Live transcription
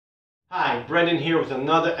Hi, Brendan here with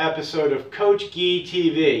another episode of Coach Gee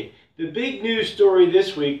TV. The big news story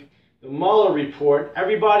this week, the Mueller report.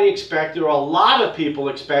 Everybody expected, or a lot of people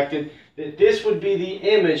expected, that this would be the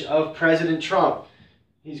image of President Trump.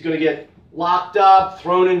 He's going to get locked up,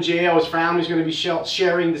 thrown in jail, his family's going to be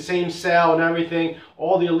sharing the same cell and everything,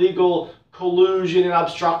 all the illegal collusion and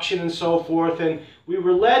obstruction and so forth. And we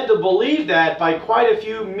were led to believe that by quite a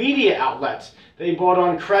few media outlets. They brought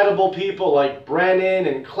on credible people like Brennan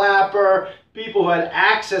and Clapper, people who had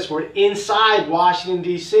access, were inside Washington,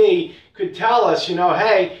 D.C., could tell us,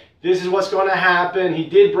 hey, this is what's going to happen. He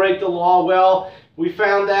did break the law. Well, we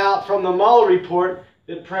found out from the Mueller report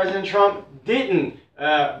that President Trump didn't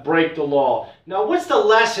break the law. Now, what's the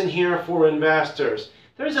lesson here for investors?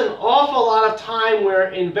 There's an awful lot of time where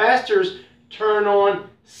investors turn on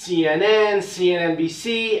CNN,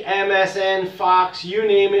 CNBC, MSN, Fox, you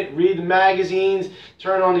name it, read the magazines,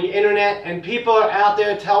 turn on the internet, and people are out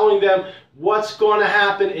there telling them what's going to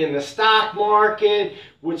happen in the stock market,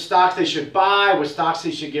 which stocks they should buy, which stocks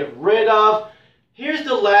they should get rid of. Here's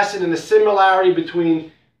the lesson and the similarity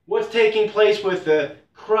between what's taking place with the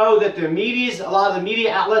crow that a lot of the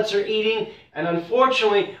media outlets are eating, and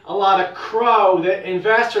unfortunately a lot of crow that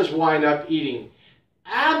investors wind up eating.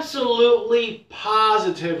 Absolutely,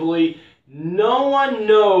 positively, no one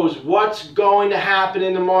knows what's going to happen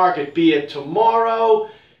in the market, be it tomorrow,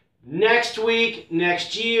 next week,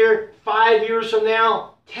 next year, 5 years from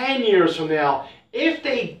now, 10 years from now. If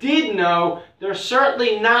they did know, they're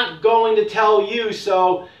certainly not going to tell you.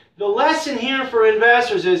 So the lesson here for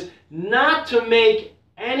investors is not to make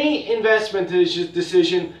any investment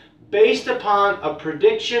decision based upon a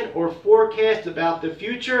prediction or forecast about the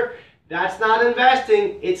future. That's not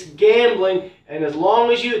investing, it's gambling, and the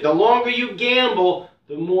longer you gamble,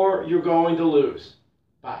 the more you're going to lose.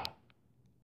 Bye.